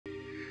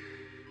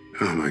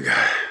Oh, my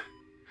God.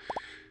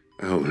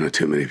 I hope not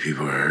too many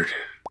people are hurt.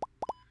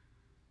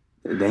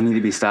 They need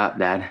to be stopped,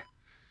 Dad.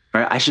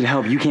 All right, I should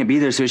help. You can't be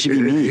there, so it should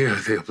be me. Yeah,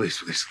 Theo,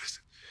 please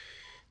listen.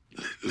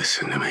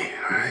 Listen to me,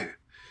 all right?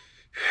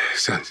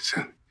 Son.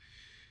 I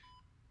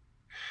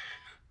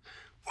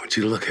want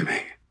you to look at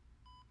me.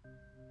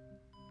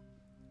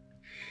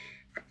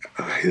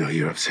 I know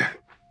you're upset.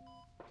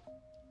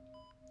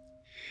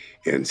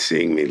 And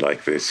seeing me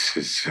like this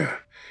is,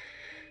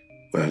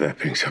 well, that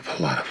brings up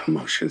a lot of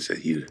emotions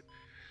that you'd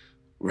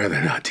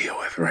rather not deal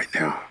with right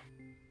now.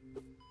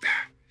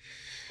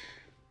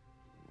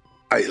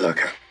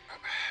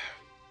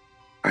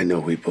 I know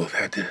we both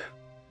had to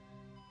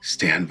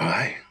stand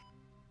by,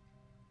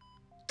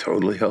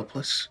 totally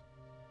helpless,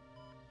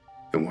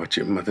 and watch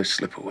your mother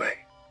slip away.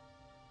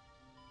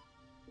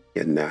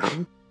 And now,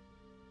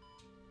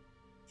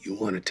 you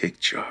want to take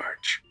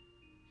charge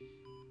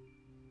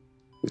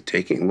with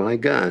taking my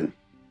gun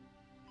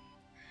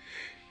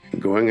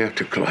and going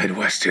after Clyde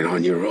Weston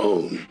on your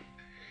own.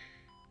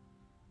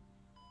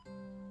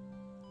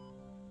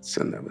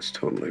 Son, that was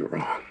totally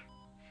wrong.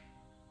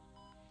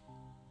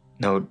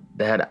 No,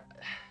 Dad.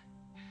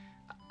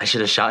 I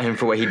should have shot him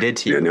for what he did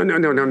to you. No,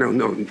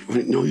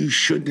 you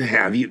shouldn't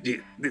have.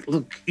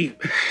 Look,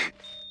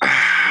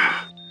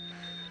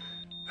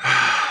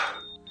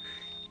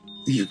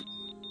 you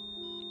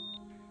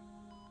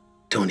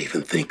don't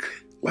even think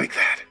like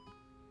that.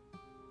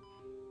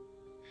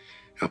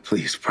 Now,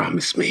 please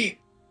promise me.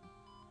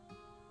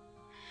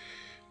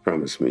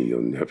 Promise me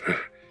you'll never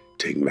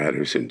take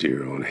matters into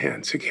your own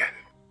hands again.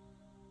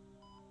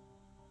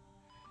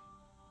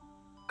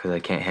 Because I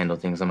can't handle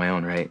things on my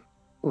own, right?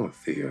 Oh,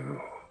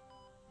 Theo.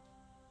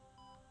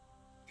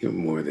 You're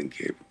more than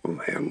capable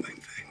of handling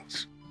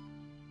things.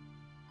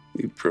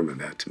 You've proven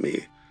that to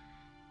me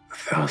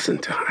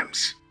 1,000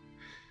 times.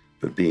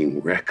 But being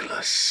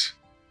reckless,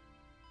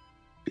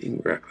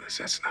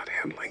 that's not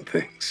handling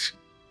things.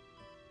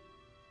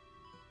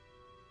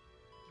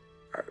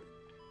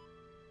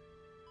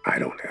 I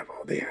don't have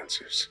all the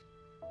answers.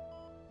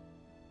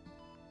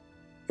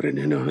 But I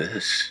do know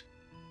this.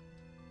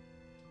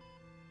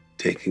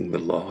 Taking the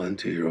law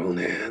into your own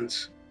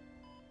hands,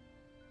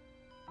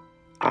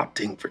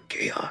 opting for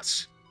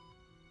chaos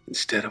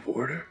instead of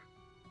order.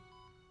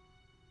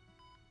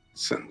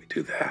 Son, we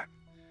do that,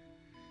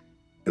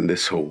 and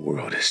this whole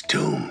world is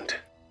doomed.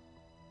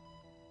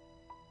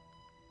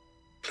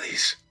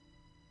 Please,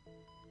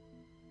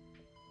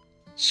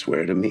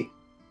 swear to me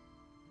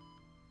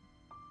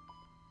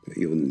that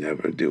you'll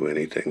never do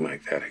anything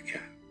like that again.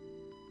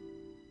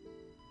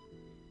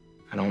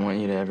 I don't want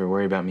you to ever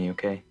worry about me,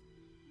 okay?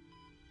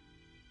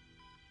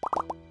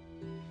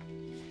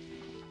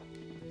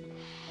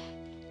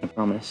 I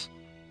promise.